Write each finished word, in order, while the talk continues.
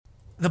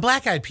The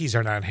Black Eyed Peas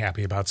are not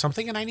happy about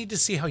something, and I need to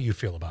see how you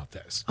feel about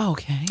this.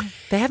 Okay.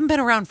 They haven't been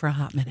around for a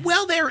hot minute.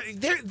 Well,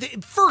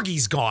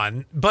 Fergie's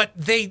gone, but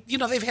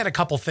they've had a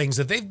couple things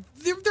that they're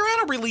on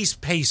a release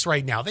pace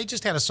right now. They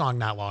just had a song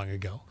not long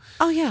ago.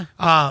 Oh, yeah.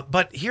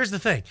 But here's the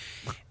thing.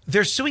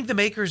 They're suing the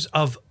makers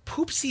of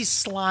Poopsie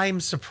Slime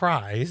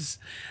Surprise,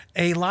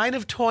 a line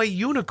of toy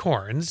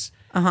unicorns.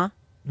 Uh-huh.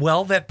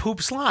 Well, that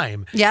poop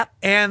slime. Yep.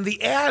 And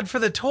the ad for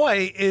the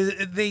toy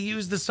they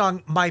use the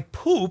song "My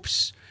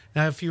Poops."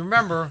 Now, if you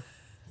remember,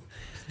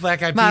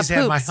 Black Eyed Peas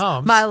had "My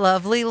Humps." My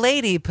lovely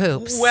lady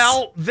poops.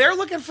 Well, they're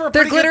looking for a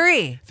They're pretty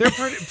glittery. Good,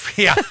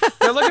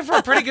 they're looking for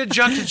a pretty good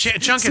chunk of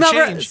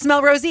change.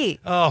 Smell rosy.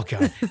 Oh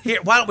God! Here,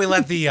 why don't we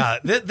let the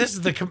this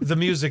is the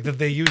music that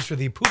they use for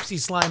the Poopsie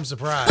Slime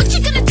Surprise. What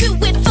you gonna do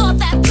with all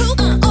that poop?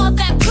 All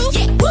that poop?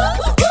 Yeah. Woo,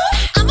 woo, woo.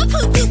 I'm a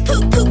poop, poop,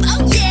 poop, poop.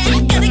 Oh yeah.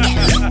 Gotta get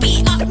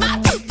loopy off my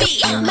poopy.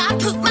 My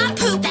poop, my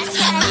poop. That's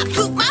right. My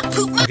poop, my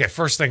poop. My Okay,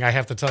 first thing I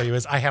have to tell you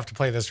is I have to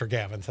play this for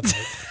Gavin tonight.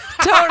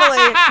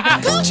 Totally.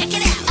 poop. Check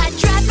it out. I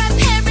drive my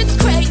parents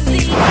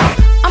crazy.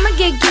 I'ma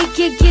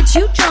get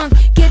you drunk,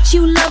 get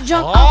you love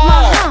drunk off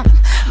my hump,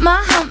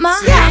 my hump, my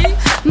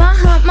hump, my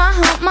hump, my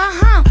hump, my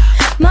hump,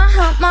 my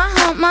hump, my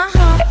hump, my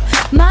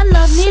hump, my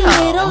lovely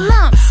little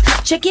lumps.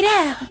 Check it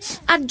out.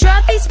 I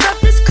drive these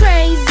brothers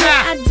crazy.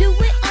 I do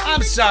it.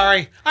 I'm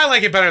sorry. I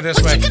like it better this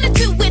way. What you gonna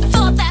do with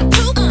all that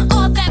poop?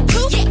 All that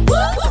poop? Yeah. Woo,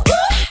 woo, woo.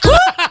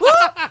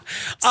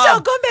 So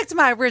going back to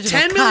my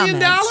original $10 million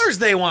comment,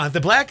 they want,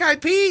 the Black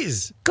Eyed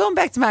Peas. Going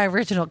back to my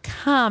original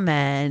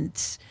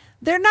comment,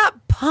 they're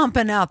not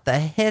pumping out the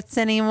hits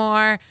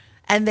anymore,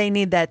 and they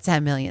need that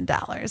 $10 million.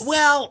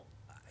 Well,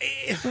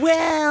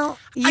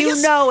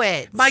 you know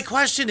it. My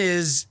question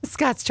is,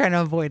 Scott's trying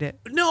to avoid it.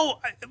 no,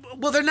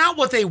 well, they're not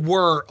what they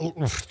were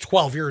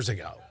 12 years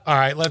ago. All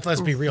right,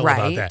 let's be real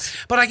about that.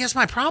 But I guess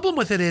my problem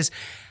with it is,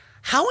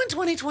 how in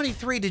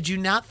 2023 did you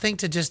not think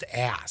to just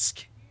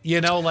ask? You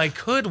know, like,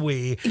 could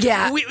we?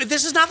 Yeah.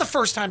 This is not the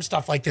first time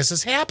stuff like this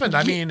has happened.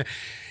 I mean,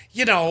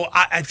 you know,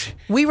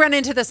 We run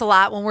into this a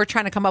lot when we're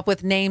trying to come up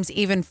with names,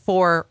 even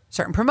for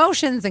certain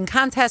promotions and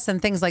contests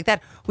and things like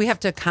that. We have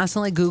to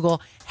constantly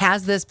Google,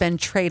 has this been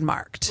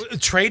trademarked?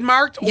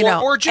 Trademarked?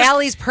 Or just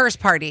Allie's Purse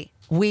Party.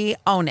 We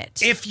own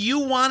it. if you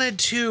wanted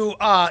to,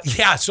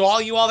 so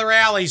all you other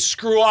alleys,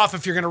 screw off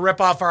if you're going to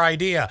rip off our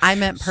idea. I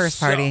meant Purse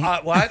Party.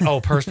 What? Oh,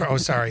 Purse Party. Oh,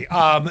 sorry.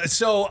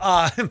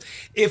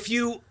 If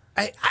you...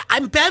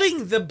 I'm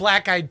betting the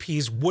Black Eyed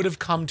Peas would have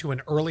come to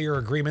an earlier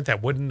agreement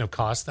that wouldn't have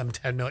cost them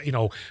 $10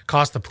 million,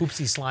 cost the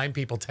Poopsie Slime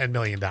people $10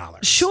 million.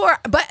 Sure,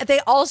 but they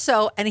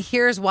also, and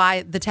here's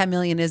why the $10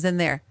 million is in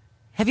there.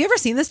 Have you ever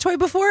seen this toy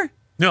before?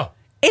 No.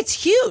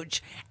 It's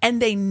huge,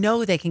 and they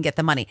know they can get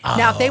the money.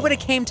 Now, if they would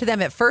have came to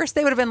them at first,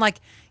 they would have been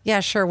like, yeah,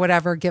 sure,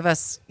 whatever, give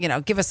us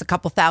a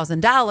couple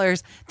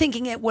 $1,000s,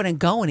 thinking it wouldn't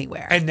go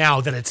anywhere. And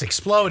now that it's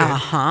exploded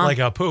like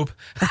a poop.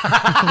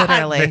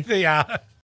 Literally. Yeah.